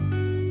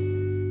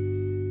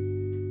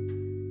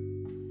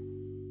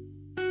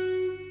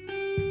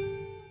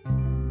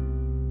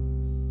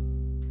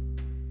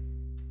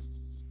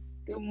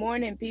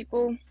morning,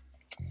 people.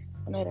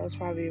 I know that was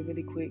probably a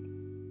really quick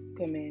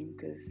come in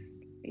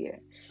yeah.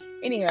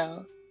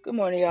 Anyhow, good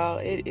morning, y'all.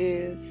 It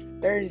is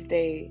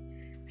Thursday,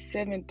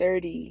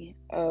 7:30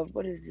 of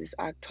what is this,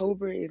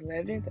 October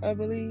 11th, I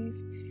believe.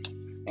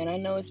 And I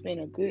know it's been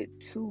a good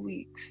 2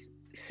 weeks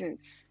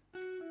since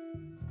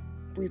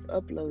we've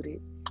uploaded,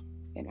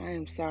 and I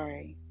am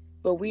sorry.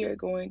 But we are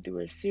going through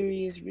a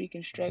serious um,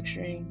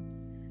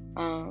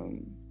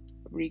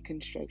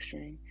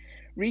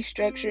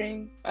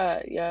 restructuring.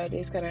 Yeah, it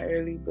is kind of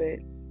early, but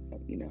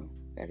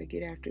gotta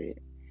get after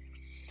it.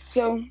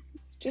 So,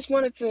 just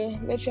wanted to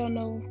let y'all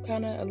know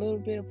kind of a little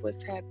bit of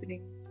what's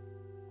happening.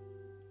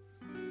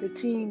 The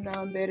team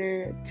Now I'm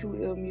Better, Too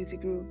Ill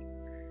Music Group,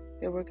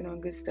 they're working on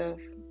good stuff.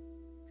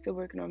 Still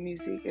working on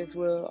music as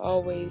well.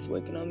 Always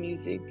working on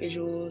music,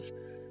 visuals,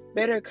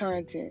 better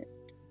content.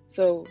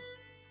 So,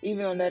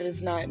 even though that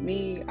is not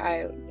me,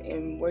 I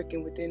am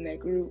working within that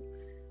group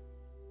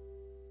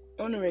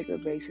on a regular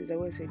basis. I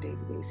wouldn't say daily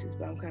basis,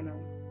 but I'm kind of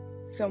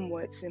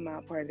somewhat semi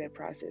part of that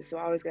process. So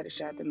I always got to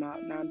shout them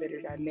out.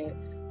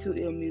 NowI'mBetter.net, Too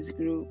Ill Music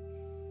Group,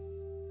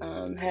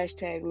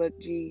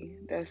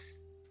 #LuckG.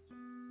 That's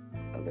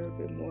a little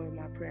bit more of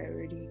my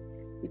priority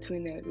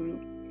between that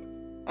group.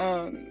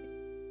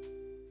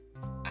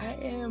 I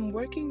am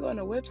working on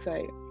a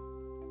website,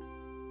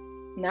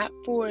 not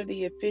for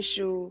the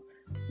official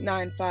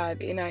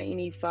 9-5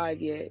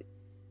 NINE5 yet,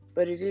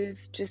 but it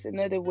is just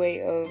another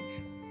way of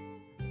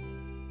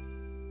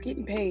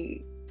getting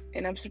paid.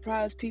 And I'm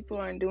surprised people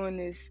aren't doing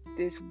this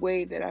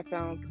way that I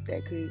found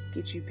that could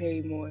get you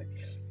paid more,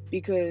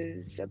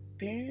 because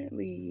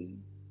apparently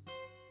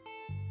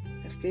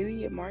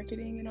affiliate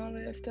marketing and all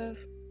of that stuff,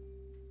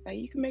 like,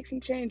 you can make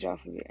some change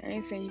off of it. I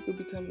ain't saying you could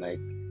become like,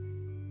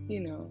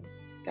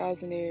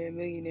 thousandaire,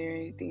 millionaire,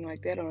 anything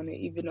like that on it,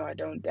 even though I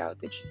don't doubt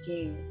that you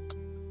can.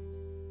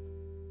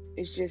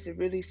 It's just a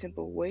really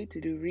simple way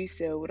to do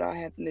resale without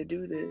having to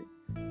do the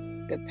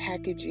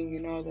packaging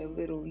and all the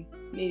little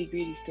nitty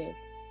gritty stuff.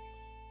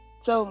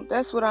 So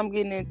that's what I'm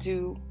getting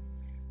into.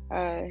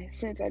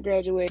 Since I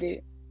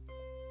graduated,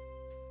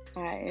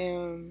 I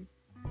am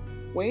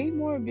way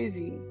more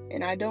busy,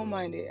 and I don't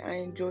mind it. I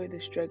enjoy the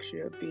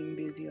structure of being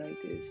busy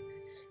like this.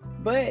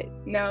 But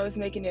now it's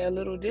making it a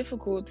little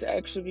difficult to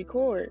actually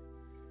record.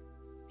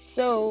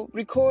 So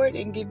record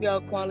and give y'all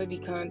quality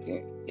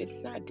content.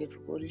 It's not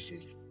difficult. It's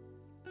just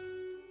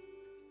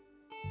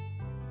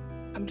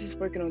I'm just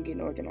working on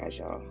getting organized,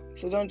 y'all.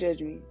 So don't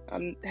judge me.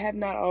 I have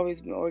not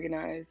always been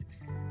organized.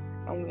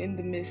 I'm in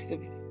the midst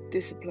of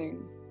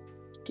discipline,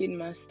 getting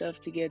my stuff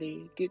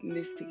together, getting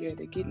this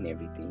together, getting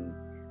everything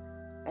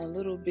a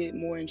little bit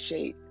more in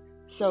shape.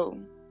 So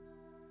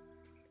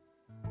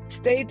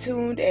stay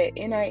tuned at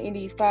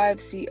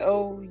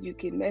NINE5CO. You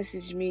can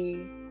message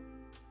me,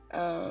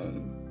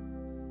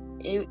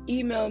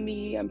 email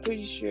me. I'm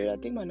pretty sure, I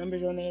think my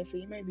number's on there, so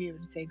you might be able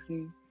to text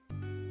me.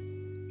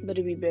 But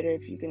it'd be better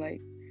if you can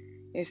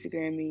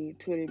Instagram me,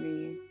 Twitter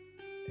me.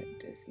 That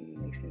doesn't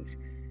make sense.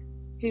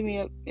 Hit me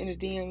up in the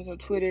DMs on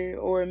Twitter,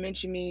 or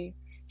mention me,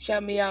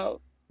 shout me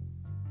out,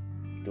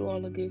 do all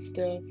the good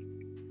stuff.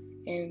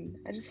 And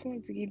I just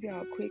wanted to give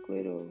y'all a quick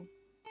little,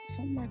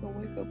 something like a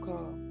wake-up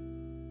call.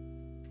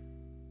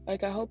 I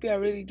hope y'all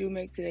really do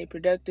make today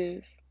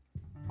productive.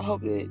 I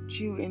hope that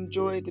you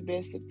enjoy the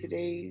best of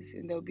today's,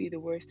 and they'll be the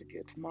worst of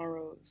your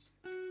tomorrows.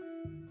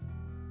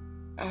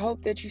 I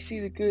hope that you see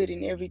the good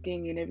in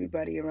everything and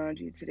everybody around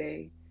you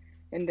today,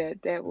 and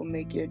that will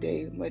make your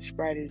day much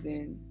brighter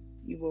than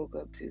you woke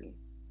up to.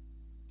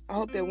 I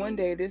hope that one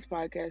day this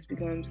podcast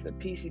becomes a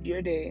piece of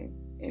your day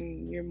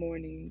in your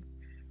morning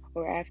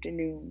or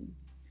afternoon.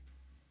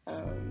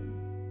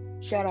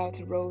 Shout out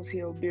to Rose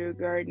Hill Beer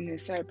Garden in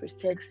Cypress,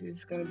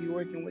 Texas. Gonna be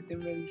working with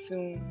them really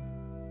soon.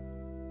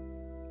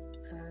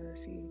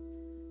 Let's see.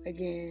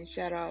 Again,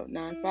 shout out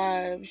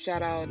 9-5,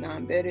 shout out Now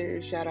I'm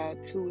Better, shout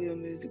out Too Ill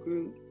Music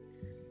Group.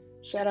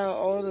 Shout out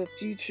all the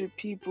future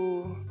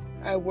people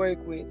I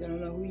work with. I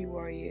don't know who you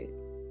are yet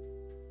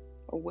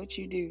or what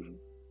you do,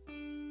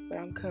 but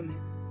I'm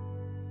coming.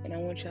 And I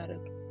want y'all to,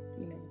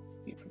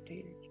 be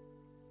prepared.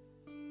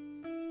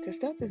 Because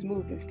stuff is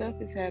moving,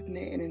 stuff is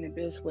happening, and in the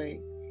best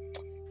way.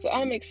 So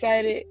I'm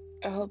excited.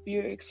 I hope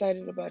you're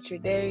excited about your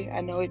day.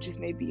 I know it just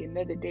may be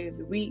another day of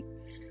the week,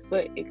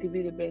 but it could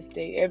be the best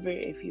day ever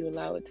if you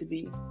allow it to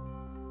be.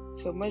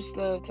 So much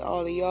love to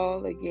all of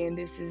y'all. Again,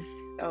 this is,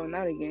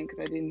 not again, because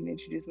I didn't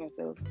introduce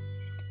myself,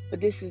 but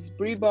this is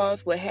Bree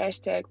Boss with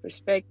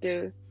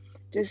 #perspective.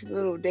 Just a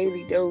little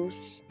daily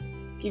dose.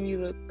 Give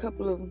you a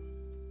couple of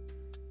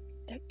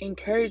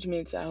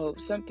encouragements, I hope.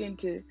 Something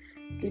to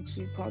get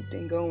you pumped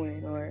and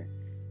going, or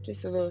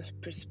just a little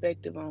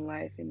perspective on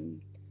life.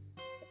 And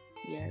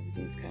yeah,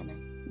 everything's kind of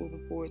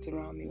moving forwards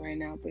around me right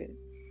now, but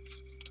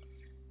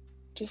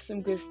just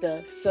some good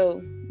stuff.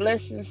 So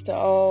blessings to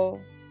all.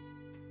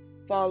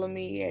 Follow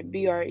me at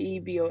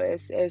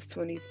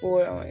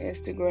BREBOSS24 on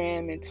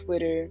Instagram and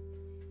Twitter.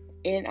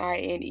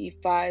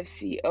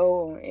 NINE5CO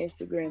on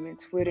Instagram and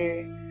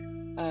Twitter.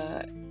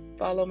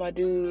 Follow my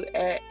dude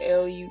at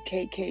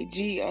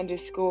LUKKG_, I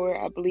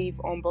believe,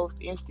 on both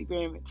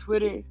Instagram and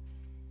Twitter.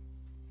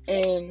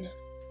 And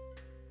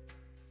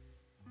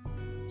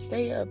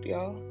stay up,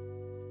 y'all.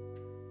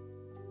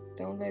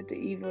 Don't let the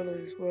evil of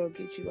this world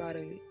get you out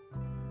of it.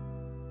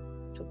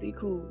 So be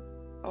cool,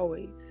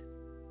 always.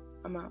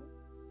 I'm out.